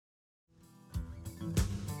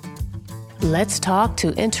Let's talk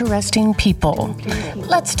to interesting people.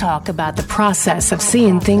 Let's talk about the process of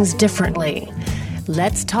seeing things differently.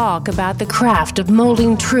 Let's talk about the craft of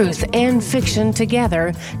molding truth and fiction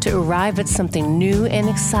together to arrive at something new and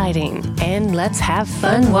exciting. And let's have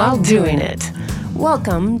fun while doing it.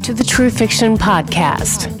 Welcome to the True Fiction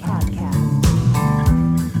Podcast.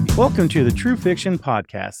 Welcome to the True Fiction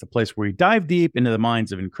Podcast, a place where we dive deep into the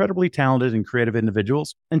minds of incredibly talented and creative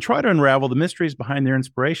individuals and try to unravel the mysteries behind their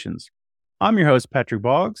inspirations. I'm your host, Patrick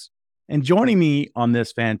Boggs, and joining me on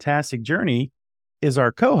this fantastic journey is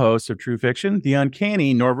our co-host of True Fiction, the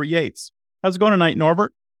uncanny Norbert Yates. How's it going tonight,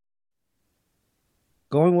 Norbert?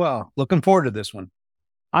 Going well. Looking forward to this one.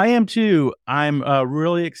 I am too. I'm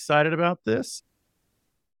really excited about this.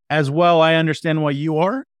 As well, I understand why you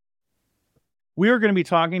are. We are going to be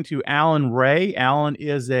talking to Alan Wray. Alan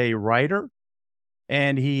is a writer,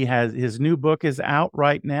 and his new book is out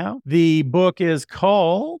right now. The book is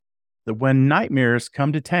called When Nightmares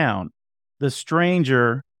Come to Town, The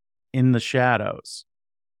Stranger in the Shadows.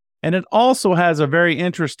 And it also has a very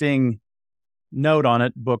interesting note on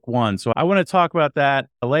it, book one. So I want to talk about that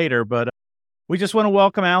later, but we just want to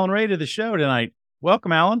welcome Alan Wray to the show tonight.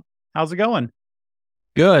 Welcome, Alan. How's it going?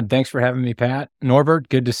 Good. Thanks for having me, Pat. Norbert,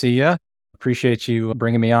 good to see you. Appreciate you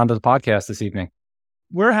bringing me on to the podcast this evening.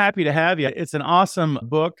 We're happy to have you. It's an awesome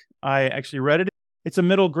book. I actually read it. It's a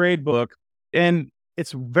middle grade book, and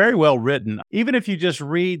it's very well written. Even if you just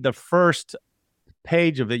read the first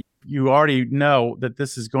page of it, you already know that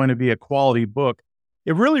this is going to be a quality book.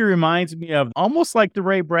 It really reminds me of almost like the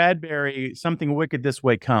Ray Bradbury, Something Wicked This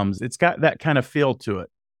Way Comes. It's got that kind of feel to it.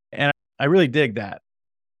 And I really dig that.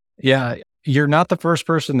 Yeah, you're not the first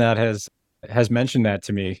person that has mentioned that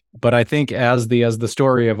to me, but I think as the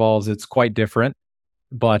story evolves, it's quite different.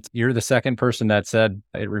 But you're the second person that said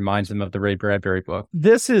it reminds them of the Ray Bradbury book.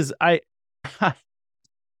 This is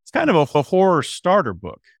it's kind of a horror starter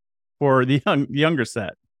book for the younger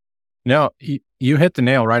set. No, you hit the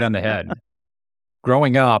nail right on the head.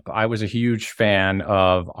 Growing up, I was a huge fan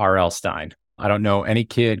of R.L. Stine. I don't know any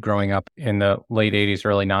kid growing up in the late 80s,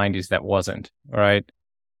 early 90s that wasn't, right?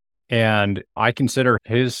 And I consider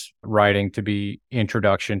his writing to be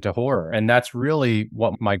introduction to horror. And that's really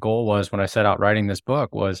what my goal was when I set out writing this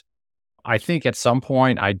book was, I think at some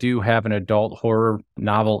point I do have an adult horror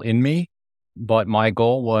novel in me, but my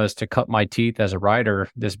goal was to cut my teeth as a writer,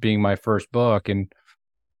 this being my first book, and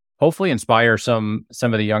hopefully inspire some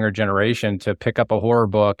of the younger generation to pick up a horror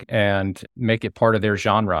book and make it part of their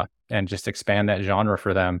genre and just expand that genre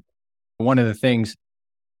for them. One of the things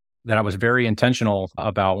that I was very intentional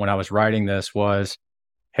about when I was writing this was,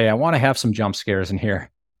 hey, I want to have some jump scares in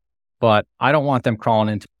here, but I don't want them crawling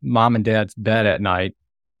into mom and dad's bed at night.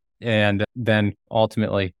 And then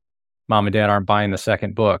ultimately mom and dad aren't buying the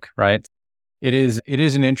second book, right? It is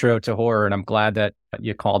an intro to horror. And I'm glad that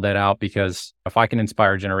you called that out, because if I can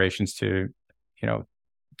inspire generations to,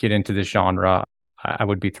 get into this genre, I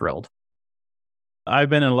would be thrilled.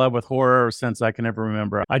 I've been in love with horror since I can ever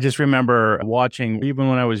remember. I just remember watching, even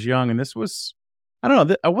when I was young, and this was, I don't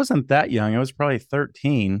know, I wasn't that young. I was probably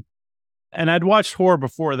 13. And I'd watched horror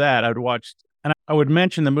before that. And I would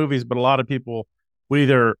mention the movies, but a lot of people would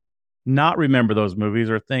either not remember those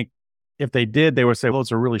movies or think if they did, they would say, well,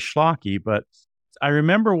 those are really schlocky. But I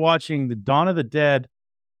remember watching the Dawn of the Dead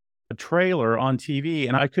trailer on TV,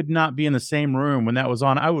 and I could not be in the same room when that was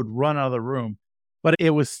on. I would run out of the room. But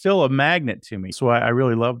it was still a magnet to me. So I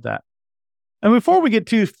really loved that. And before we get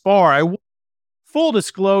too far, full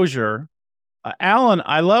disclosure, Alan,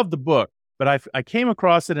 I love the book, but I came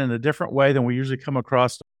across it in a different way than we usually come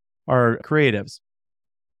across our creatives.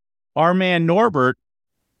 Our man Norbert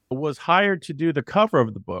was hired to do the cover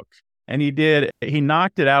of the book. And he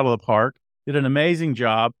knocked it out of the park, did an amazing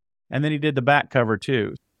job. And then he did the back cover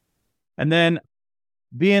too. And then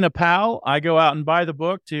being a pal, I go out and buy the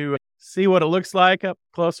book to see what it looks like up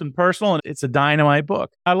close and personal, and it's a dynamite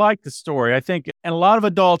book. I like the story. I think, and a lot of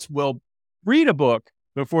adults will read a book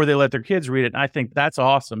before they let their kids read it, and I think that's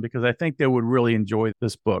awesome because I think they would really enjoy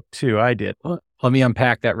this book too. I did. Let me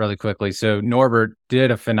unpack that really quickly. So Norbert did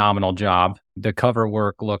a phenomenal job. The cover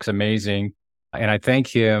work looks amazing, and I thank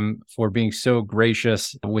him for being so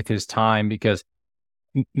gracious with his time because,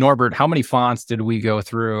 Norbert, how many fonts did we go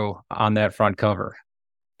through on that front cover?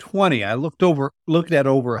 20. I looked at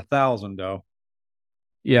over 1,000 though.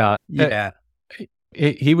 Yeah. Yeah.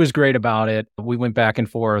 He was great about it. We went back and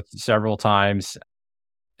forth several times,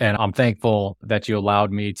 and I'm thankful that you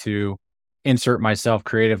allowed me to insert myself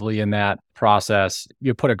creatively in that process.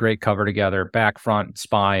 You put a great cover together, back, front,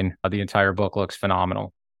 spine. The entire book looks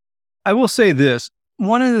phenomenal. I will say this.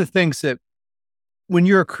 One of the things that when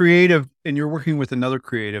you're a creative and you're working with another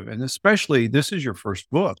creative, and especially this is your first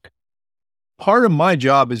book, part of my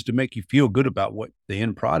job is to make you feel good about what the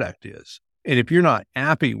end product is. And if you're not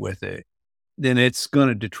happy with it, then it's going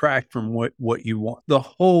to detract from what you want. The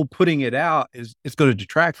whole putting it out it's going to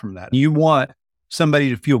detract from that. You want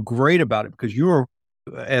somebody to feel great about it because you're,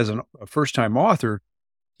 as a first-time author,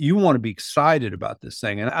 you want to be excited about this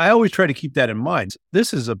thing. And I always try to keep that in mind.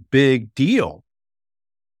 This is a big deal.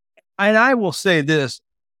 And I will say this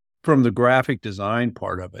from the graphic design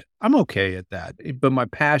part of it, I'm okay at that, but my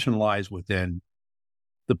passion lies within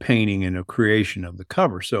the painting and the creation of the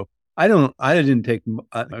cover. So I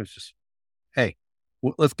was just, hey,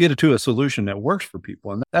 let's get it to a solution that works for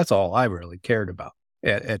people. And that's all I really cared about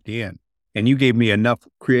at the end. And you gave me enough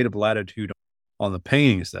creative latitude on the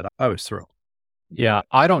paintings that I was thrilled. Yeah,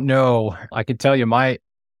 I don't know. I could tell you my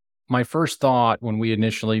first thought when we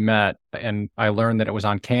initially met, and I learned that it was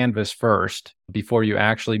on canvas first before you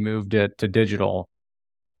actually moved it to digital,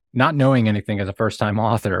 not knowing anything as a first-time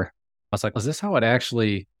author. I was like, is this how it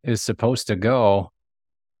actually is supposed to go?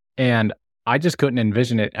 And I just couldn't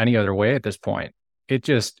envision it any other way at this point.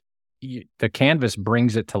 The canvas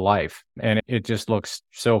brings it to life, and it just looks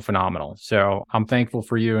so phenomenal. So I'm thankful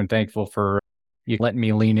for you and thankful for you letting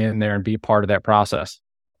me lean in there and be part of that process.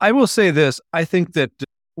 I will say this. I think that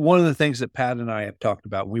one of the things that Pat and I have talked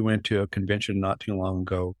about, we went to a convention not too long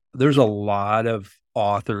ago. There's a lot of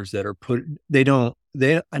authors that are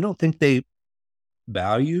I don't think they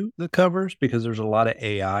value the covers because there's a lot of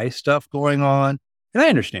AI stuff going on. And I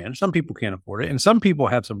understand some people can't afford it. And some people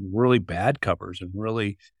have some really bad covers and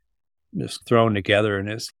really just thrown together.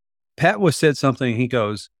 And Pat said something, he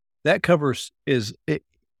goes, that cover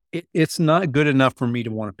it's not good enough for me to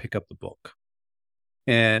want to pick up the book.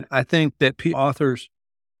 And I think that authors,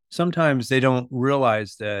 sometimes they don't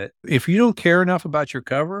realize that if you don't care enough about your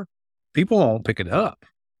cover, people won't pick it up,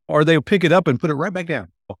 or they'll pick it up and put it right back down.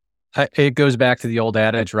 It goes back to the old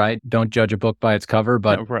adage, right? Don't judge a book by its cover,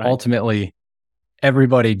 but Right. Ultimately,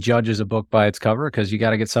 everybody judges a book by its cover because you got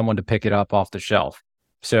to get someone to pick it up off the shelf.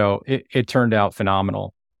 So it turned out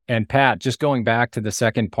phenomenal. And Pat, just going back to the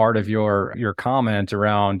second part of your comment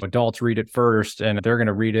around adults read it first and they're going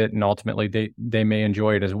to read it and ultimately they may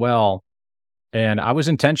enjoy it as well. And I was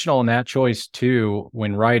intentional in that choice too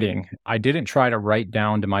when writing. I didn't try to write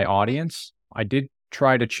down to my audience. I did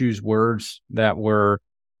try to choose words that were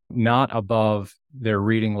not above their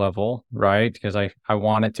reading level, right? Because I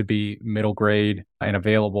want it to be middle grade and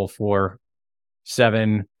available for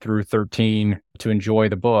 7 through 13 to enjoy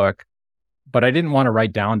the book. But I didn't want to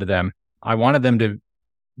write down to them. I wanted them to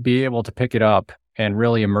be able to pick it up and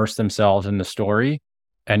really immerse themselves in the story.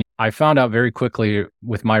 And I found out very quickly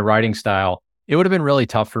with my writing style, it would have been really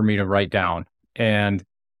tough for me to write down. And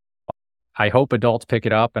I hope adults pick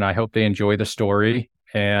it up and I hope they enjoy the story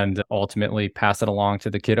and ultimately pass it along to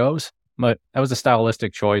the kiddos. But that was a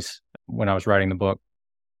stylistic choice when I was writing the book.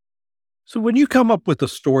 So when you come up with a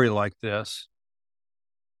story like this,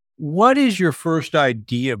 what is your first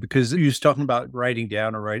idea? Because you was talking about writing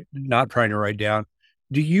down or not trying to write down.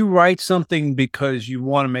 Do you write something because you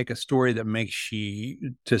want to make a story that makes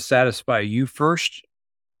to satisfy you first?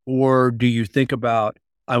 Or do you think about,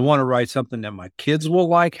 I want to write something that my kids will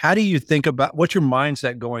like? How do you think about, what's your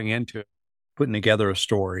mindset going into putting together a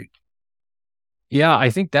story? Yeah, I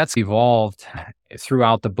think that's evolved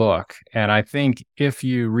throughout the book. And I think if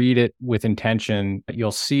you read it with intention,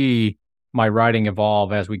 you'll see my writing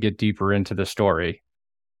evolve as we get deeper into the story.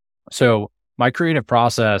 So my creative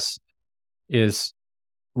process is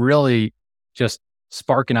really just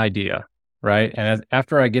spark an idea, right? And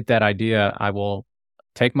after I get that idea, I will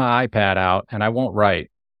take my iPad out and I won't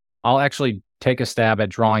write. I'll actually take a stab at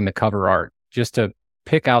drawing the cover art just to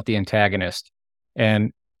pick out the antagonist.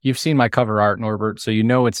 And you've seen my cover art, Norbert, so you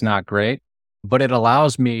know it's not great, but it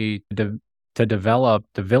allows me to develop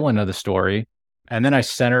the villain of the story. And then I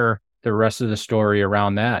center the rest of the story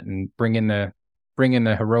around that and bring in the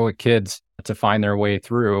heroic kids to find their way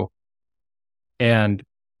through. And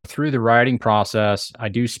through the writing process,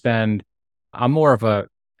 I'm more of a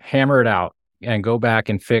hammer it out and go back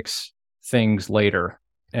and fix things later.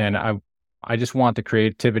 And I just want the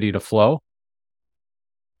creativity to flow.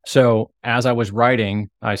 So as I was writing,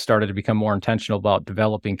 I started to become more intentional about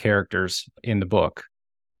developing characters in the book.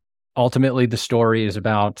 Ultimately, the story is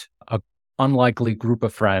about an unlikely group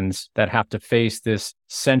of friends that have to face this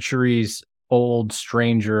centuries-old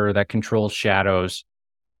stranger that controls shadows.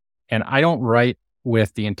 And I don't write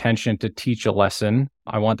with the intention to teach a lesson.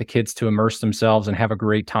 I want the kids to immerse themselves and have a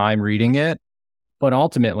great time reading it. But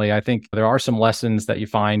ultimately, I think there are some lessons that you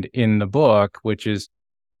find in the book, which is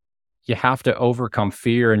you have to overcome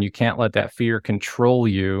fear, and you can't let that fear control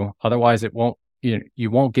you. Otherwise,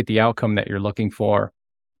 you won't get the outcome that you're looking for.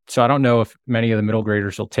 So I don't know if many of the middle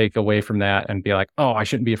graders will take away from that and be like, oh, I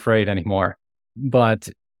shouldn't be afraid anymore. But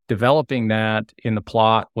developing that in the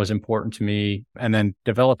plot was important to me. And then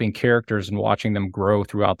developing characters and watching them grow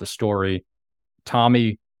throughout the story.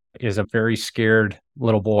 Tommy is a very scared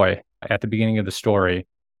little boy at the beginning of the story.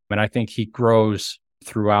 And I think he grows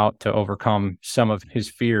throughout to overcome some of his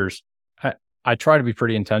fears. I try to be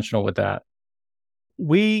pretty intentional with that.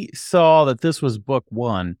 We saw that this was book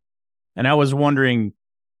 1, and I was wondering,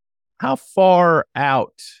 how far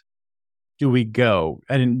out do we go?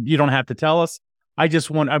 And you don't have to tell us. I'm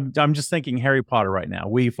just thinking Harry Potter right now.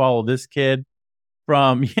 We follow this kid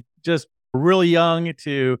from just really young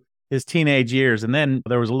to his teenage years. And then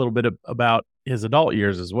there was a little bit about his adult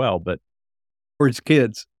years as well, but Or his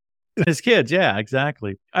kids. his kids. Yeah,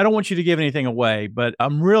 exactly. I don't want you to give anything away, but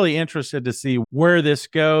I'm really interested to see where this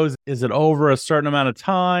goes. Is it over a certain amount of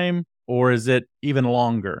time, or is it even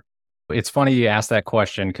longer? It's funny you asked that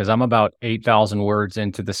question because I'm about 8,000 words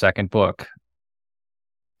into the second book.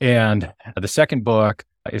 And the second book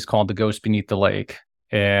is called The Ghost Beneath the Lake.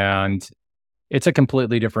 And it's a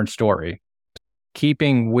completely different story.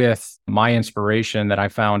 Keeping with my inspiration that I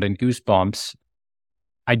found in Goosebumps,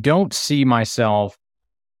 I don't see myself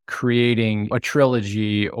creating a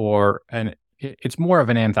trilogy it's more of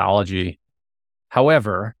an anthology.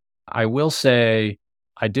 However, I will say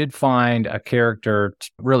I did find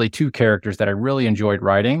really two characters that I really enjoyed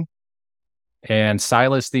writing. And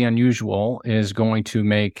Silas the Unusual is going to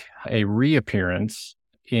make a reappearance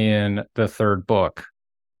in the third book.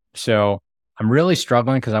 So I'm really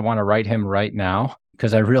struggling because I want to write him right now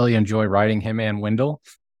because I really enjoy writing him and Wendell.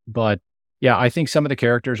 But yeah, I think some of the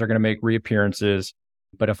characters are going to make reappearances.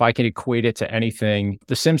 But if I can equate it to anything,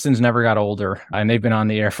 The Simpsons never got older, and they've been on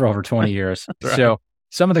the air for over 20 years. Right. So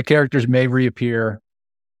some of the characters may reappear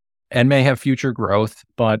and may have future growth,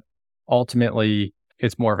 but ultimately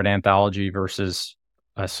it's more of an anthology versus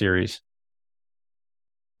a series.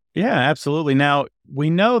 Yeah, absolutely. Now, we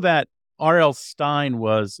know that R.L. Stine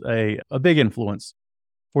was a big influence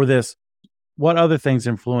for this. What other things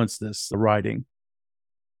influenced the writing?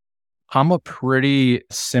 I'm a pretty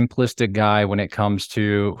simplistic guy when it comes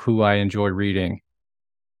to who I enjoy reading.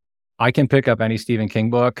 I can pick up any Stephen King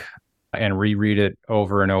book and reread it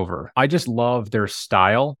over and over. I just love their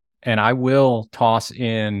style, and I will toss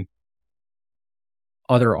in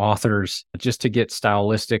other authors just to get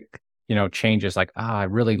stylistic, changes. Like, I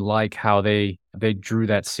really like how they drew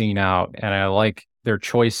that scene out, and I like their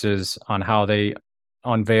choices on how they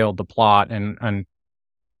unveiled the plot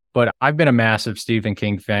But I've been a massive Stephen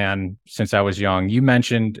King fan since I was young. You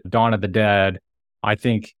mentioned Dawn of the Dead. I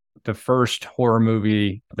think the first horror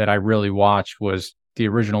movie that I really watched was the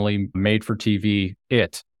originally made-for-TV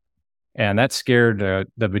It. And that scared the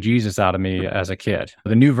bejesus out of me as a kid.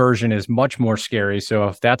 The new version is much more scary. So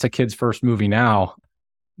if that's a kid's first movie now,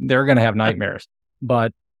 they're going to have nightmares.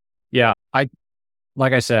 But yeah,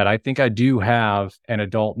 like I said, I think I do have an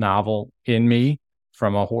adult novel in me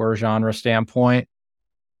from a horror genre standpoint.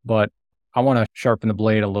 But I want to sharpen the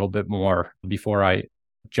blade a little bit more before I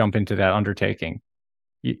jump into that undertaking.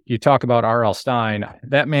 You talk about R.L. Stine.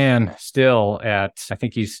 That man still I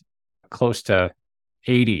think he's close to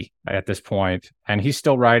 80 at this point, and he's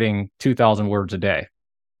still writing 2,000 words a day.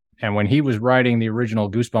 And when he was writing the original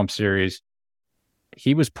Goosebumps series,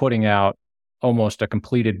 he was putting out almost a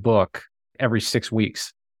completed book every 6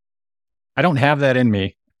 weeks. I don't have that in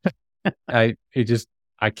me. I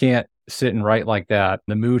can't sit and write like that.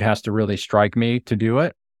 The mood has to really strike me to do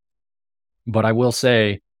it. But I will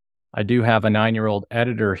say, I do have a 9-year-old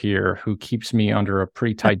editor here who keeps me under a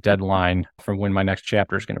pretty tight deadline from when my next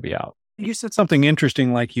chapter is going to be out. You said something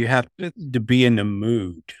interesting, like you have to be in the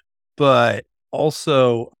mood, but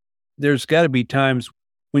also there's got to be times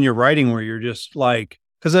when you're writing where you're just like,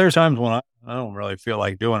 because there's times when I don't really feel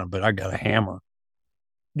like doing it, but I got a hammer.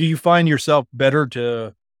 Do you find yourself better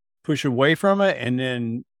to push away from it and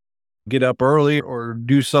then get up early or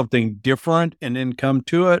do something different and then come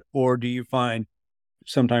to it? Or do you find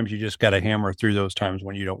sometimes you just got to hammer through those times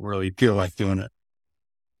when you don't really feel like doing it?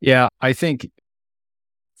 Yeah, I think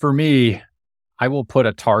for me, I will put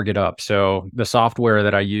a target up. So the software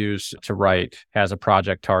that I use to write has a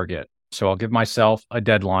project target. So I'll give myself a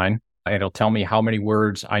deadline. It'll tell me how many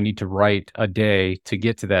words I need to write a day to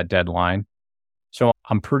get to that deadline. So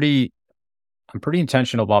I'm pretty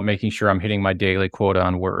intentional about making sure I'm hitting my daily quota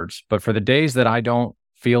on words. But for the days that I don't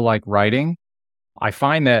feel like writing, I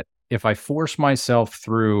find that if I force myself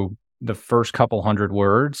through the first couple hundred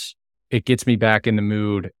words, it gets me back in the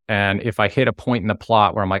mood. And if I hit a point in the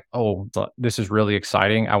plot where I'm like, oh, this is really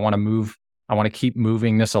exciting, I want to keep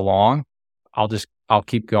moving this along, I'll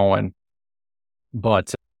keep going.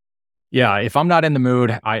 But yeah, if I'm not in the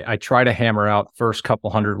mood, I try to hammer out first couple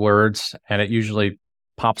hundred words, and it usually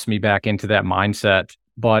pops me back into that mindset.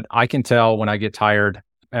 But I can tell when I get tired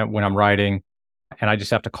when I'm writing, and I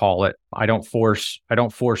just have to call it. I don't force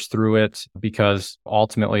through it, because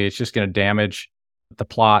ultimately it's just going to damage the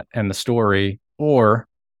plot and the story, or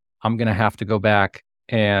I'm going to have to go back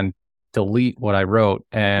and delete what I wrote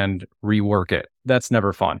and rework it. That's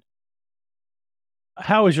never fun.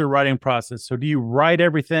 How is your writing process? So do you write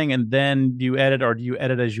everything and then do you edit, or do you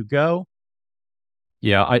edit as you go?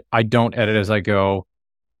 Yeah, I don't edit as I go.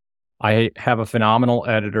 I have a phenomenal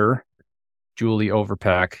editor, Julie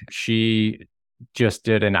Overpeck. She just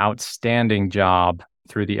did an outstanding job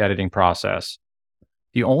through the editing process.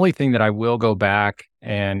 The only thing that I will go back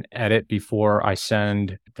and edit before I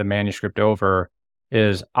send the manuscript over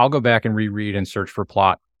is I'll go back and reread and search for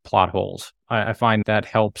plot holes. I find that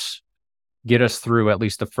helps get us through at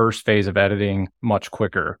least the first phase of editing much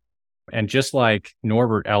quicker. And just like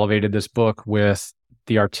Norbert elevated this book with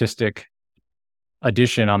the artistic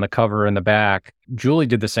edition on the cover and the back, Julie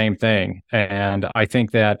did the same thing. And I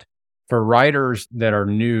think that for writers that are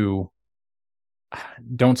new,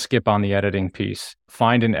 don't skip on the editing piece.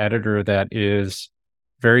 Find an editor that is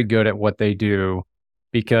very good at what they do,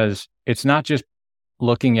 because it's not just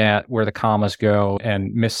looking at where the commas go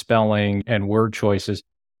and misspelling and word choices.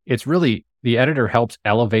 It's really, the editor helps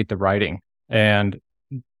elevate the writing. And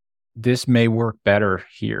this may work better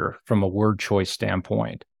here from a word choice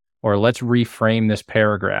standpoint, or let's reframe this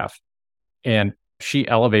paragraph. And she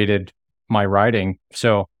elevated my writing.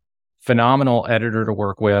 So phenomenal editor to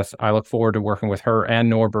work with. I look forward to working with her and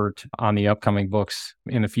Norbert on the upcoming books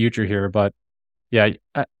in the future here. But yeah,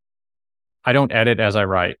 I don't edit as I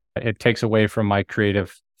write. It takes away from my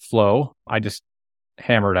creative flow. I just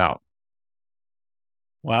hammer it out.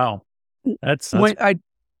 Wow. That's I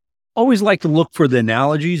always like to look for the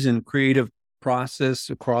analogies in creative process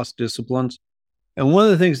across disciplines. And one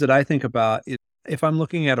of the things that I think about is if I'm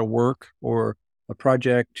looking at a work or a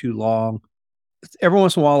project too long, every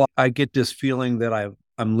once in a while I get this feeling that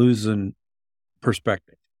I'm losing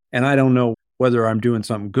perspective. And I don't know whether I'm doing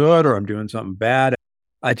something good or I'm doing something bad.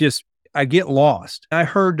 I get lost. I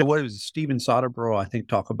heard, what was Steven Soderbergh, I think,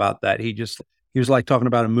 talk about that. He was like talking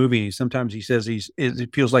about a movie. And sometimes he says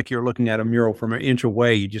it feels like you're looking at a mural from an inch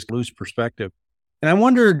away. You just lose perspective. And I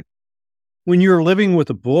wondered, when you're living with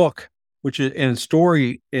a book, which is in a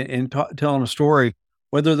story and telling a story,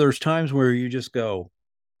 whether there's times where you just go,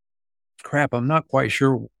 crap, I'm not quite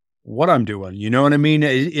sure what I'm doing. You know what I mean?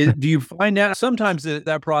 Do you find that sometimes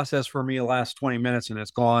that process for me lasts 20 minutes and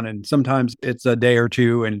it's gone, and sometimes it's a day or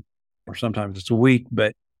two, or sometimes it's a week.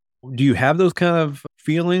 But do you have those kind of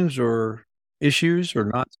feelings or issues or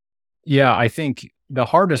not? Yeah, I think the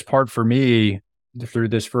hardest part for me through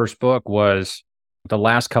this first book was the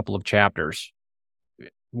last couple of chapters.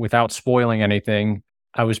 Without spoiling anything,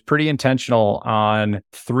 I was pretty intentional on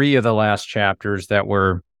 3 of the last chapters that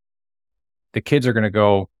were, the kids are going to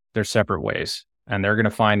go their separate ways, and they're going to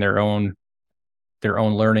find their own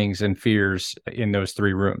learnings and fears in those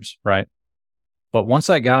 3 rooms, right? But once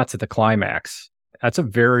I got to the climax, that's a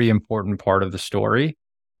very important part of the story.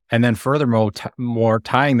 And then furthermore, more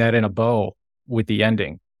tying that in a bow with the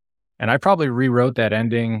ending. And I probably rewrote that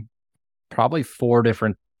ending probably 4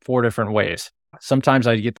 different ways. Sometimes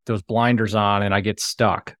I get those blinders on and I get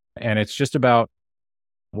stuck. And it's just about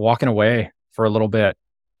walking away for a little bit,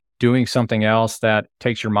 doing something else that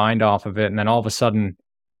takes your mind off of it. And then all of a sudden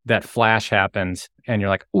that flash happens and you're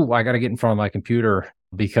like, ooh, I got to get in front of my computer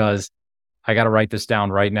because I got to write this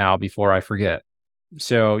down right now before I forget.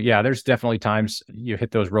 So yeah, there's definitely times you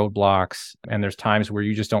hit those roadblocks, and there's times where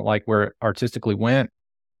you just don't like where it artistically went.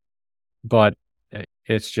 But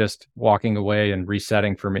it's just walking away and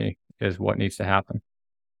resetting for me is what needs to happen.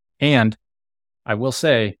 And I will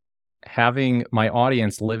say, having my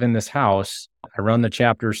audience live in this house, I run the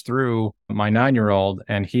chapters through my 9-year-old,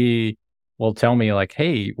 and he will tell me like,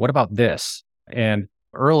 hey, what about this? And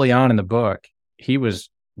early on in the book, he was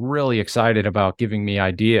really excited about giving me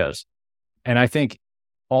ideas. And I think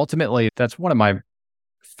ultimately that's one of my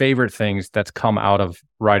favorite things that's come out of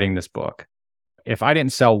writing this book. If I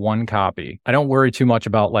didn't sell 1 copy, I don't worry too much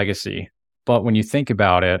about legacy. But when you think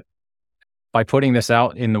about it, by putting this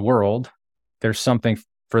out in the world, there's something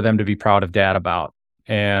for them to be proud of Dad about.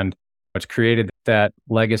 And it's created that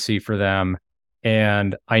legacy for them.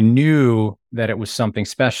 And I knew that it was something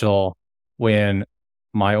special when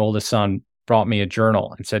my oldest son brought me a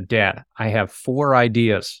journal and said, Dad, I have 4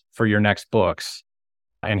 ideas for your next books.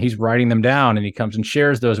 And he's writing them down and he comes and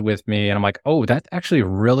shares those with me. And I'm like, oh, that's actually a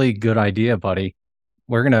really good idea, buddy.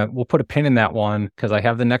 We'll put a pin in that one because I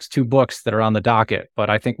have the next 2 books that are on the docket, but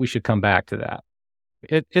I think we should come back to that.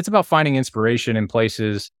 It's about finding inspiration in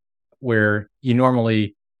places where you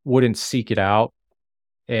normally wouldn't seek it out.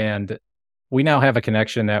 And we now have a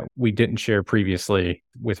connection that we didn't share previously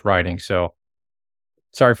with writing. So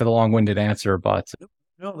sorry for the long-winded answer, but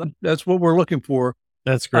no, that's what we're looking for.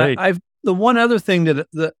 That's great. The one other thing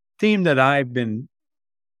the theme that I've been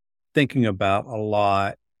thinking about a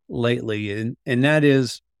lot lately, and that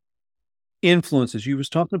is influences. You was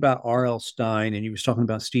talking about R.L. Stine and you was talking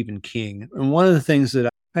about Stephen King. And one of the things that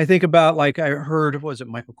I think about, like I heard, was it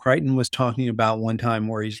Michael Crichton was talking about one time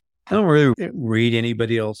where I don't really read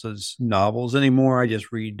anybody else's novels anymore. I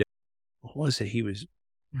just read, what was it? He was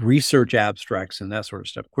research abstracts and that sort of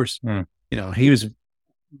stuff. Of course, he was a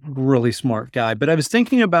really smart guy, but I was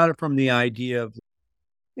thinking about it from the idea of,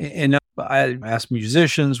 and I asked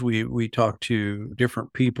musicians, we talked to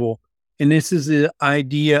different people, and this is the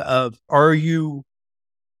idea of, are you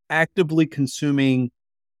actively consuming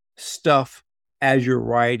stuff as you're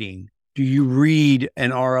writing? Do you read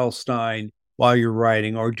an R.L. Stine while you're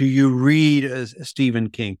writing, or do you read a Stephen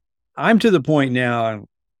King? I'm to the point now,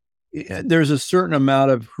 there's a certain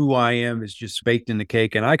amount of who I am is just baked in the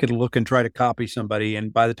cake, and I could look and try to copy somebody,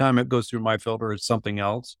 and by the time it goes through my filter, it's something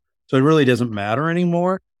else. So it really doesn't matter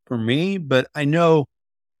anymore for me, but I know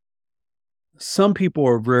some people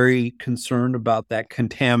are very concerned about that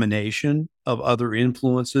contamination of other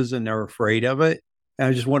influences, and they're afraid of it. And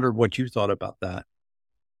I just wondered what you thought about that.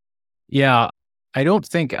 Yeah, I don't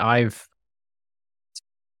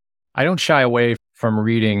shy away from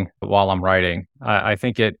reading while I'm writing. I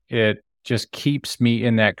think it just keeps me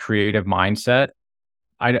in that creative mindset.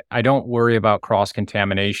 I don't worry about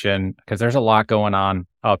cross-contamination because there's a lot going on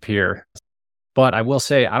up here. But I will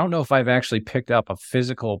say, I don't know if I've actually picked up a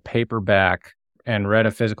physical paperback and read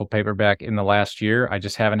a physical paperback in the last year. I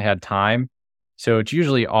just haven't had time. So it's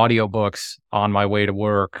usually audiobooks on my way to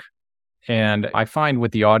work. And I find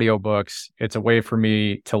with the audiobooks, it's a way for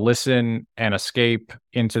me to listen and escape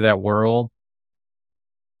into that world.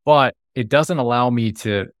 But it doesn't allow me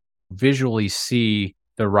to visually see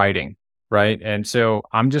the writing, right? And so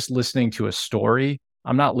I'm just listening to a story.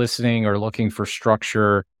 I'm not listening or looking for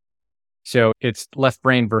structure. So it's left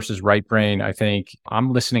brain versus right brain. I think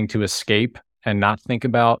I'm listening to escape and not think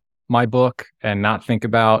about my book and not think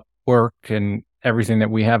about work and everything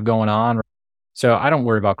that we have going on. So I don't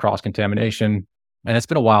worry about cross-contamination. And it's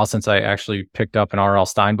been a while since I actually picked up an R.L.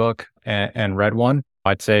 Stine book and read one.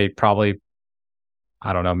 I'd say probably,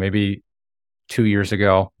 I don't know, maybe 2 years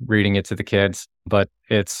ago, reading it to the kids. But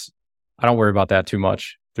I don't worry about that too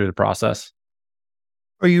much through the process.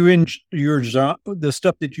 Are you in the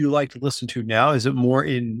stuff that you like to listen to now? Is it more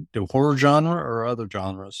in the horror genre or other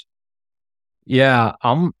genres? Yeah,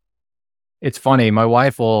 it's funny. My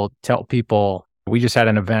wife will tell people, we just had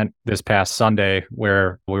an event this past Sunday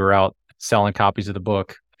where we were out selling copies of the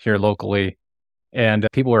book here locally. And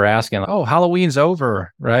people were asking, oh, Halloween's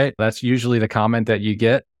over, right? That's usually the comment that you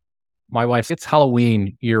get. My wife, it's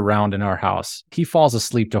Halloween year round in our house. He falls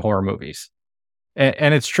asleep to horror movies.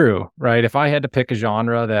 And it's true, right? If I had to pick a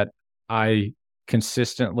genre that I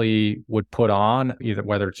consistently would put on, either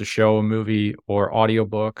whether it's a show, a movie, or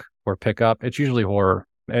audiobook or pickup, it's usually horror.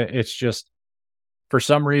 It's just, for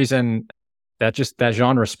some reason, that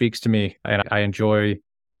genre speaks to me. And I enjoy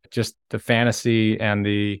just the fantasy and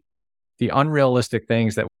the unrealistic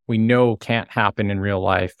things that we know can't happen in real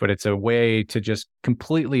life, but it's a way to just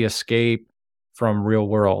completely escape from real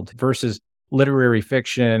world versus literary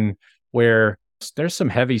fiction where there's some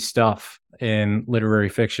heavy stuff in literary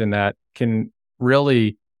fiction that can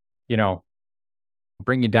really,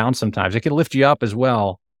 bring you down sometimes. It can lift you up as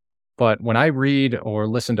well. But when I read or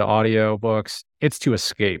listen to audiobooks, it's to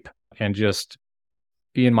escape and just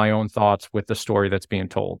be in my own thoughts with the story that's being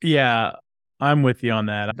told. Yeah, I'm with you on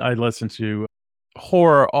that. I listen to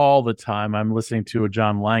horror all the time. I'm listening to a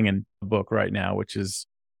John Langan book right now, which is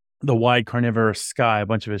The Wide Carnivorous Sky, a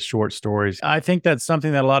bunch of his short stories. I think that's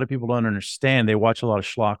something that a lot of people don't understand. They watch a lot of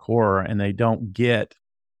schlock horror and they don't get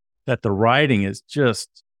that the writing is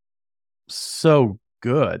just so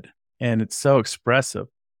good and it's so expressive.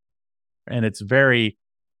 And it's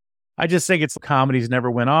I just think comedies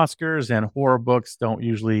never win Oscars and horror books don't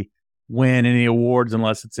usually win any awards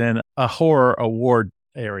unless it's in a horror award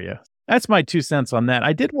area. That's my 2 cents on that.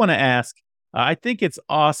 I did want to ask, I think it's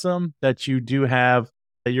awesome that you do have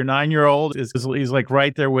your 9-year-old he's like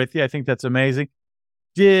right there with you. I think that's amazing.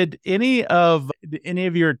 Did any of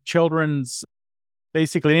your children's,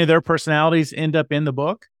 basically any of their personalities end up in the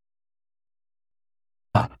book?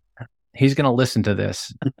 He's going to listen to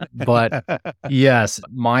this, but yes,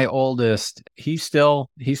 my oldest, he's still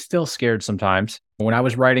scared sometimes. When I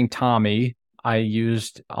was writing Tommy, I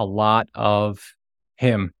used a lot of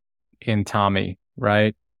him in Tommy,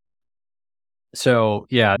 right? So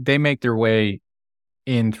yeah, they make their way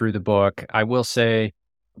in through the book. I will say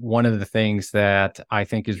one of the things that I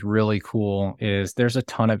think is really cool is there's a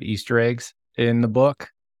ton of Easter eggs in the book.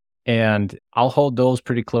 And I'll hold those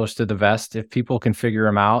pretty close to the vest. If people can figure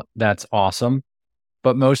them out, that's awesome.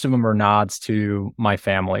 But most of them are nods to my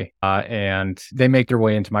family, and they make their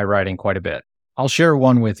way into my writing quite a bit. I'll share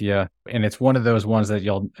one with you, and it's one of those ones that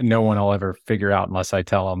no one will ever figure out unless I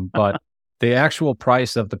tell them. But the actual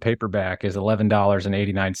price of the paperback is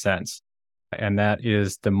 $11.89, and that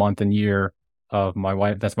is the month and year of my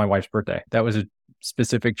wife. That's my wife's birthday. That was a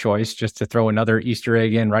specific choice just to throw another Easter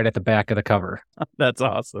egg in right at the back of the cover. That's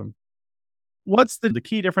awesome. What's the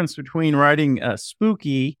key difference between writing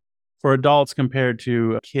spooky for adults compared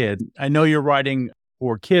to kids? I know you're writing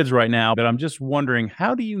for kids right now, but I'm just wondering,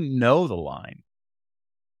 how do you know the line?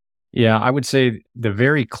 Yeah, I would say the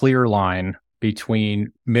very clear line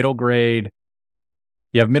between middle grade,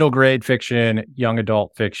 you have middle grade fiction, young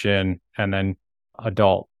adult fiction, and then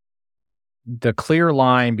adult. The clear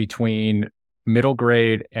line between middle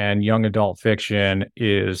grade and young adult fiction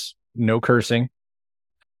is no cursing.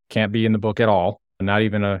 Can't be in the book at all. Not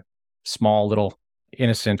even a small little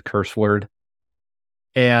innocent curse word.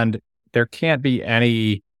 And there can't be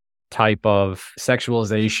any type of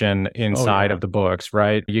sexualization inside of the books,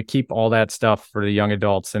 right? You keep all that stuff for the young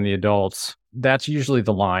adults and the adults. That's usually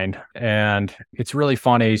the line. And it's really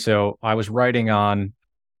funny. So I was writing on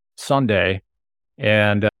Sunday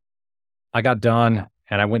and I got done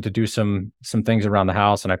and I went to do some things around the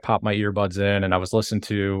house and I popped my earbuds in and I was listening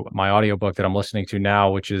to my audiobook that I'm listening to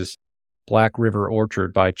now, which is Black River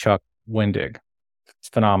Orchard by Chuck Wendig. It's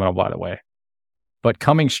phenomenal, by the way. But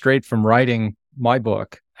coming straight from writing my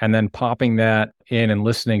book and then popping that in and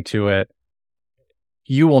listening to it,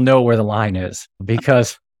 you will know where the line is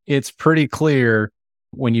because it's pretty clear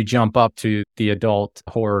when you jump up to the adult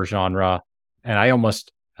horror genre. And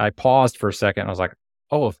I paused for a second. I was like,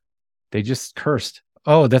 oh, they just cursed.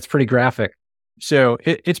 Oh, that's pretty graphic. So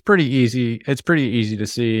it's pretty easy. It's pretty easy to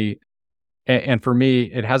see. And for me,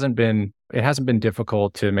 it hasn't been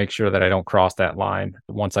difficult to make sure that I don't cross that line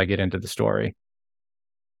once I get into the story.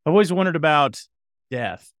 I've always wondered about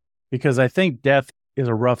death because I think death is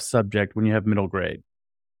a rough subject when you have middle grade.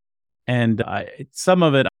 And some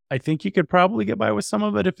of it, I think you could probably get by with some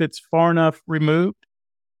of it if it's far enough removed.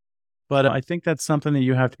 But I think that's something that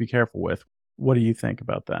you have to be careful with. What do you think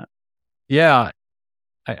about that? Yeah,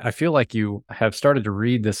 I feel like you have started to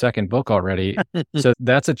read the second book already. So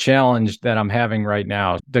that's a challenge that I'm having right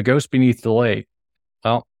now. The Ghost Beneath the Lake.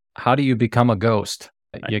 Well, how do you become a ghost?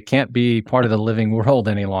 You can't be part of the living world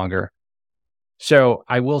any longer. So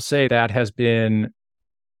I will say that has been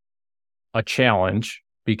a challenge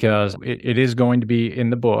because it is going to be in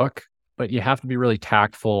the book, but you have to be really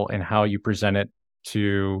tactful in how you present it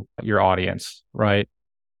to your audience, right?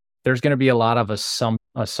 There's going to be a lot of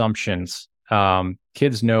assumptions.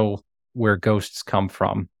 Kids know where ghosts come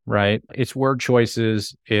from, right? It's word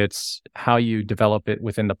choices. It's how you develop it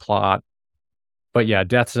within the plot. But yeah,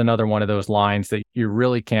 death is another one of those lines that you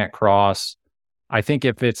really can't cross. I think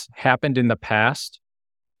if it's happened in the past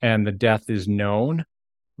and the death is known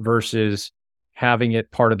versus having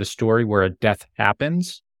it part of the story where a death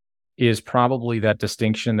happens is probably that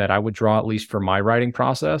distinction that I would draw, at least for my writing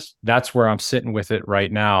process. That's where I'm sitting with it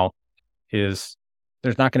right now, is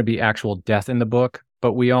there's not going to be actual death in the book,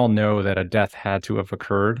 but we all know that a death had to have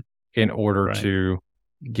occurred in order to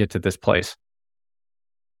get to this place.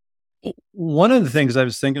 One of the things I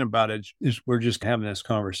was thinking about is we're just having this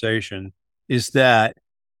conversation is that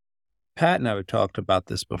Pat and I have talked about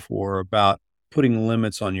this before about putting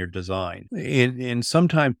limits on your design. And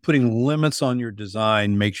sometimes putting limits on your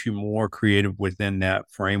design makes you more creative within that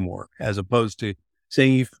framework, as opposed to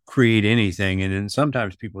saying you create anything. And then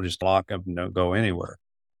sometimes people just lock up and don't go anywhere.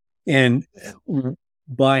 And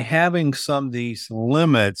by having some of these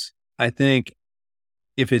limits, I think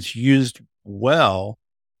if it's used well,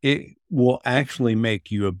 it will actually make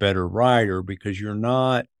you a better writer because you're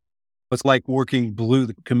not, it's like working blue.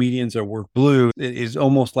 The comedians that work blue, it is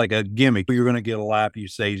almost like a gimmick. You're going to get a laugh. You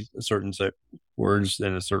say certain words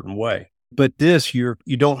in a certain way. But this, you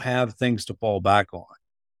don't have things to fall back on.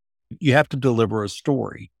 You have to deliver a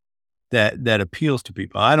story that appeals to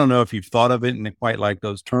people. I don't know if you've thought of it in quite like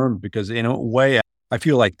those terms, because in a way, I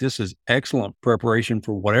feel like this is excellent preparation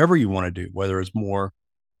for whatever you want to do, whether it's more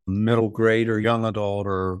middle grade or young adult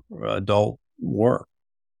or adult work.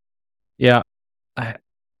 Yeah.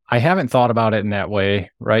 I haven't thought about it in that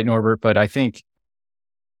way, right, Norbert? But I think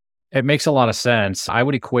it makes a lot of sense. I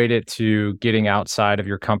would equate it to getting outside of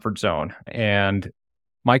your comfort zone. And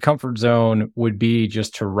my comfort zone would be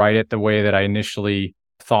just to write it the way that I initially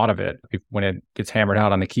thought of it when it gets hammered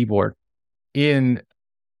out on the keyboard. In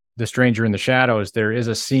The Stranger in the Shadows, there is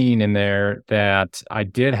a scene in there that I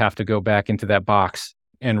did have to go back into that box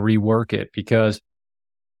and rework it because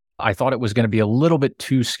I thought it was going to be a little bit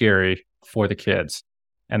too scary for the kids.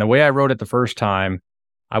 And the way I wrote it the first time,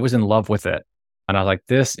 I was in love with it. And I was like,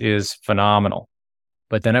 this is phenomenal.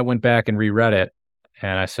 But then I went back and reread it.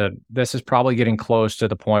 And I said, this is probably getting close to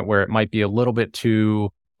the point where it might be a little bit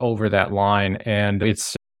too over that line. And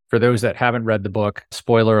it's, for those that haven't read the book,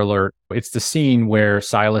 spoiler alert, it's the scene where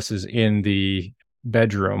Silas is in the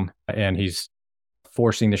bedroom and he's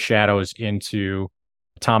forcing the shadows into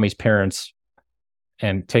Tommy's parents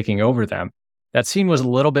and taking over them. That scene was a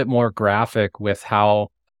little bit more graphic with how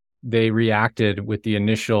they reacted with the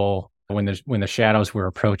initial, when the shadows were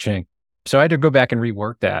approaching. So I had to go back and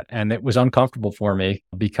rework that. And it was uncomfortable for me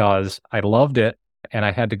because I loved it and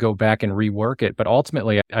I had to go back and rework it. But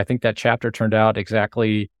ultimately, I think that chapter turned out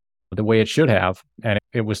exactly the way it should have. And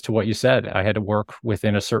it was to what you said. I had to work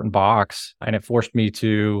within a certain box and it forced me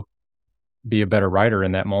to be a better writer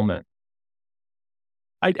in that moment.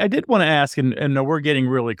 I did want to ask, and we're getting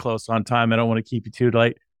really close on time. I don't want to keep you too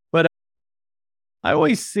late, but I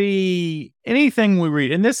always see anything we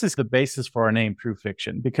read, and this is the basis for our name, True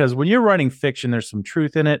Fiction, because when you're writing fiction, there's some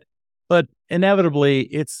truth in it, but inevitably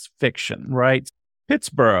it's fiction, right?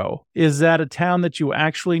 Pittsburgh, is that a town that you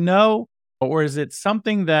actually know, or is it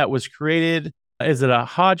something that was created? Is it a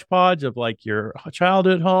hodgepodge of like your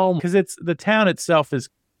childhood home? Because it's the town itself is,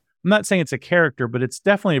 I'm not saying it's a character, but it's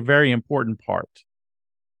definitely a very important part.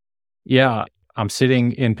 Yeah, I'm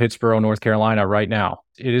sitting in Pittsburgh, North Carolina right now.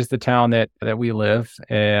 It is the town that we live,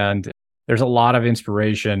 and there's a lot of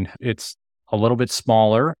inspiration. It's a little bit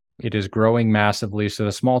smaller. It is growing massively, so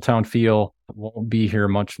the small town feel won't be here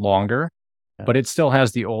much longer, but it still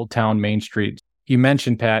has the old town Main Street. You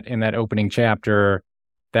mentioned, Pat, in that opening chapter,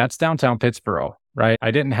 that's downtown Pittsburgh, right? I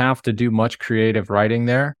didn't have to do much creative writing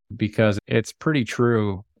there because it's pretty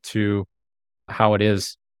true to how it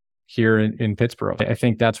is here in Pittsburgh. I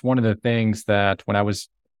think that's one of the things that when I was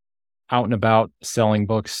out and about selling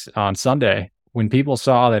books on Sunday, when people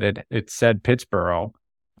saw that it said Pittsburgh,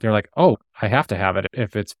 they're like, oh, I have to have it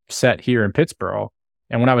if it's set here in Pittsburgh.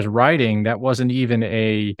 And when I was writing, that wasn't even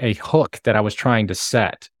a hook that I was trying to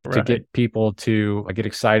set to get people to get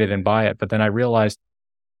excited and buy it. But then I realized,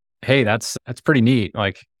 hey, that's pretty neat.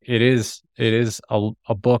 Like it is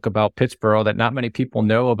a book about Pittsburgh that not many people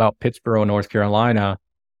know about Pittsburgh, North Carolina.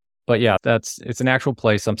 But yeah, it's an actual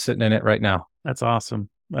place. I'm sitting in it right now. That's awesome.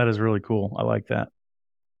 That is really cool. I like that.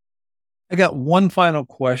 I got one final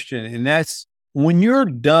question, and that's when you're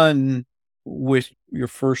done with your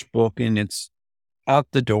first book and it's out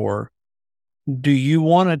the door, do you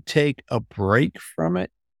want to take a break from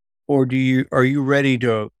it, or are you ready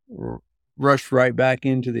to rush right back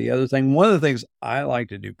into the other thing? One of the things I like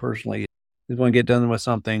to do personally is when I get done with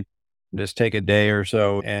something, just take a day or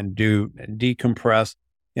so and decompress.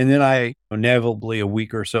 And then I inevitably a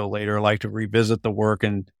week or so later like to revisit the work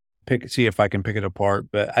and see if I can pick it apart.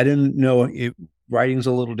 But I didn't know if writing's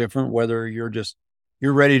a little different, whether you're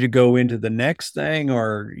ready to go into the next thing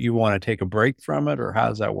or you want to take a break from it, or how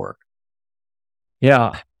does that work?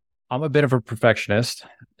 Yeah, I'm a bit of a perfectionist.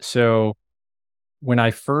 So when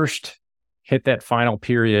I first hit that final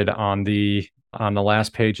period on the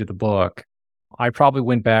last page of the book, I probably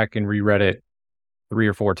went back and reread it 3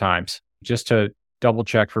 or 4 times just to double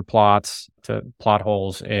check for plot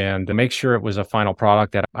holes and to make sure it was a final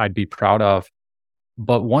product that I'd be proud of.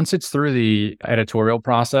 But once it's through the editorial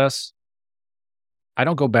process, I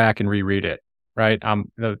don't go back and reread it, right?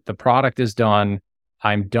 The product is done.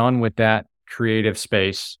 I'm done with that creative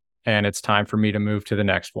space and it's time for me to move to the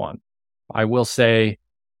next one. I will say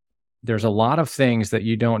there's a lot of things that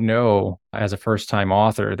you don't know as a first-time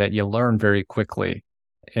author that you learn very quickly.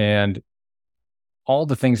 And all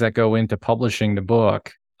the things that go into publishing the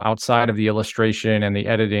book outside of the illustration and the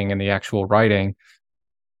editing and the actual writing,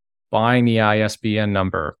 buying the ISBN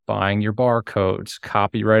number, buying your barcodes,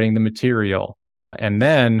 copywriting the material. And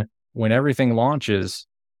then when everything launches,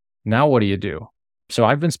 now what do you do? So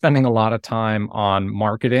I've been spending a lot of time on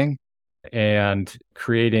marketing and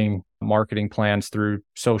creating marketing plans through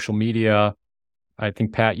social media. I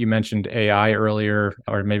think, Pat, you mentioned AI earlier,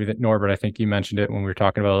 or maybe Norbert, I think you mentioned it when we were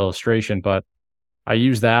talking about illustration, but I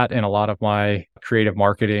use that in a lot of my creative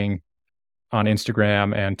marketing on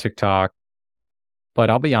Instagram and TikTok. But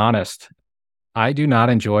I'll be honest, I do not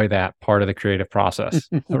enjoy that part of the creative process.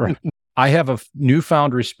 I have a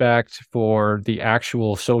newfound respect for the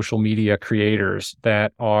actual social media creators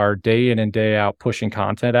that are day in and day out pushing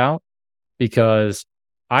content out, because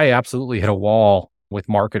I absolutely hit a wall with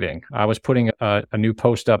marketing. I was putting a new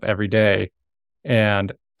post up every day,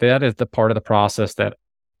 and that is the part of the process that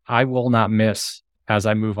I will not miss as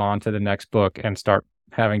I move on to the next book and start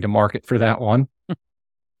having to market for that one.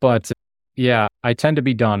 But yeah, I tend to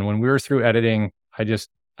be done. When we're through editing, I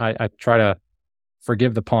try to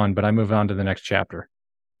forgive the pun, but I move on to the next chapter.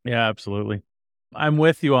 Yeah, absolutely. I'm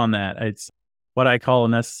with you on that. It's what I call a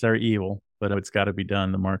necessary evil, but it's got to be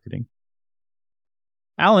done, the marketing.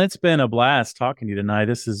 Alan, it's been a blast talking to you tonight.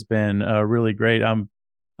 This has been really great. I'm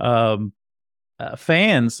a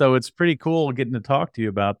fan, so it's pretty cool getting to talk to you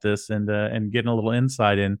about this and getting a little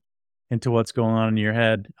insight into what's going on in your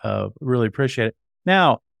head. Really appreciate it.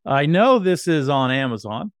 Now, I know this is on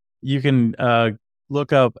Amazon. You can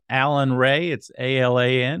look up Alan Wray. It's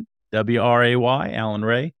AlanWray, Alan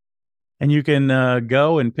Wray. And you can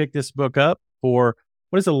go and pick this book up for,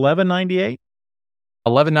 what is it, $11.98?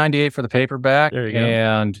 $11.98 for the paperback. There you go.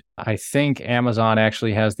 And I think Amazon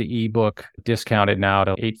actually has the ebook discounted now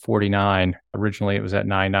to $8.49. Originally, it was at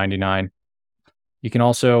 $9.99. You can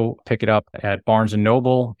also pick it up at Barnes &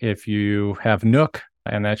 Noble if you have Nook,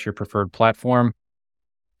 and that's your preferred platform.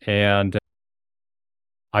 And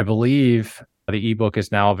I believe the ebook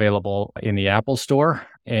is now available in the Apple Store,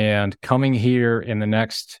 and coming here in the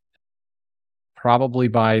next, probably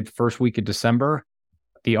by the first week of December,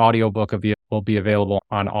 the audiobook will be available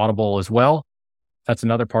on Audible as well. That's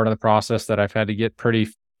another part of the process that I've had to get pretty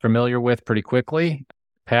familiar with pretty quickly.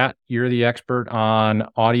 Pat, you're the expert on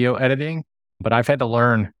audio editing, but I've had to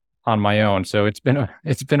learn on my own. So it's been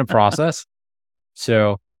a process.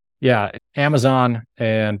 So yeah, Amazon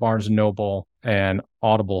and Barnes & Noble and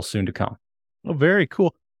Audible soon to come. Oh, very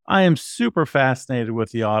cool. I am super fascinated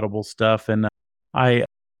with the Audible stuff, and I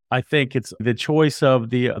think it's the choice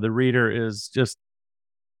of the reader is just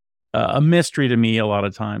a mystery to me a lot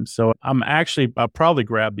of times. So I'll probably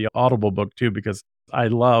grab the Audible book too, because I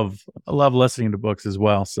love listening to books as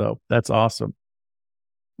well. So that's awesome.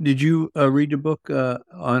 Did you read the book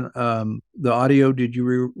on the audio? Did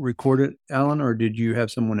you record it, Alan, or did you have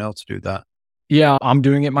someone else do that? Yeah, I'm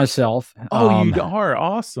doing it myself. Oh, you are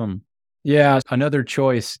awesome. Yeah, another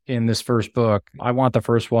choice in this first book. I want the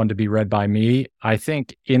first one to be read by me. I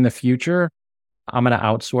think in the future, I'm going to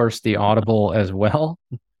outsource the Audible as well.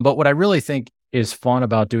 But what I really think is fun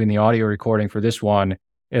about doing the audio recording for this one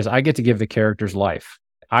is I get to give the characters life.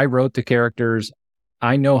 I wrote the characters.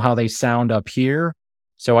 I know how they sound up here.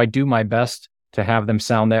 So I do my best to have them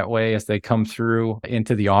sound that way as they come through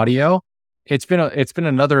into the audio. It's been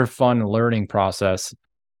another fun learning process,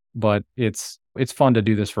 but it's fun to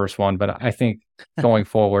do this first one. But I think going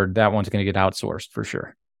forward, that one's going to get outsourced for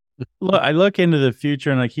sure. Look, I look into the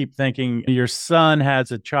future and I keep thinking your son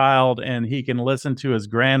has a child and he can listen to his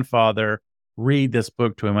grandfather read this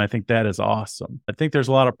book to him. I think that is awesome. I think there's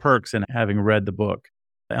a lot of perks in having read the book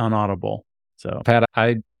on Audible. So Pat,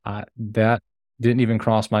 that didn't even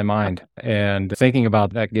cross my mind, and thinking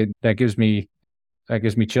about that gives me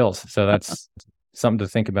chills. So that's something to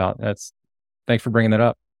think about. Thanks for bringing that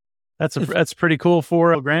up. That's pretty cool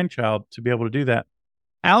for a grandchild to be able to do that.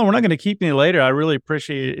 Alan, we're not going to keep you later. I really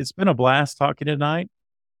appreciate it. It's been a blast talking tonight.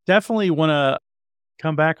 Definitely want to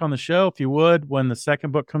come back on the show if you would. When the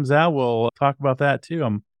second book comes out, we'll talk about that too.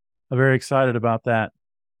 I'm very excited about that.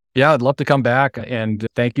 Yeah, I'd love to come back, and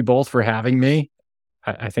thank you both for having me.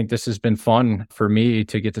 I think this has been fun for me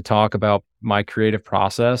to get to talk about my creative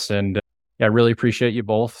process, and I really appreciate you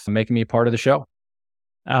both making me a part of the show.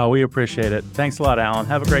 Oh, we appreciate it. Thanks a lot, Alan.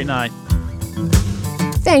 Have a great night.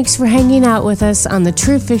 Thanks for hanging out with us on the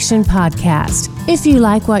True Fiction Podcast. If you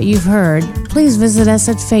like what you've heard, please visit us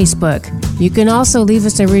at Facebook. You can also leave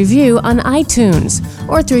us a review on iTunes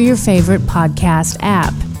or through your favorite podcast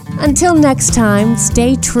app. Until next time,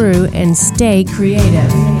 stay true and stay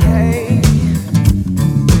creative. Hey,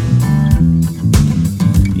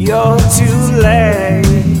 you're too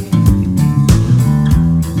late.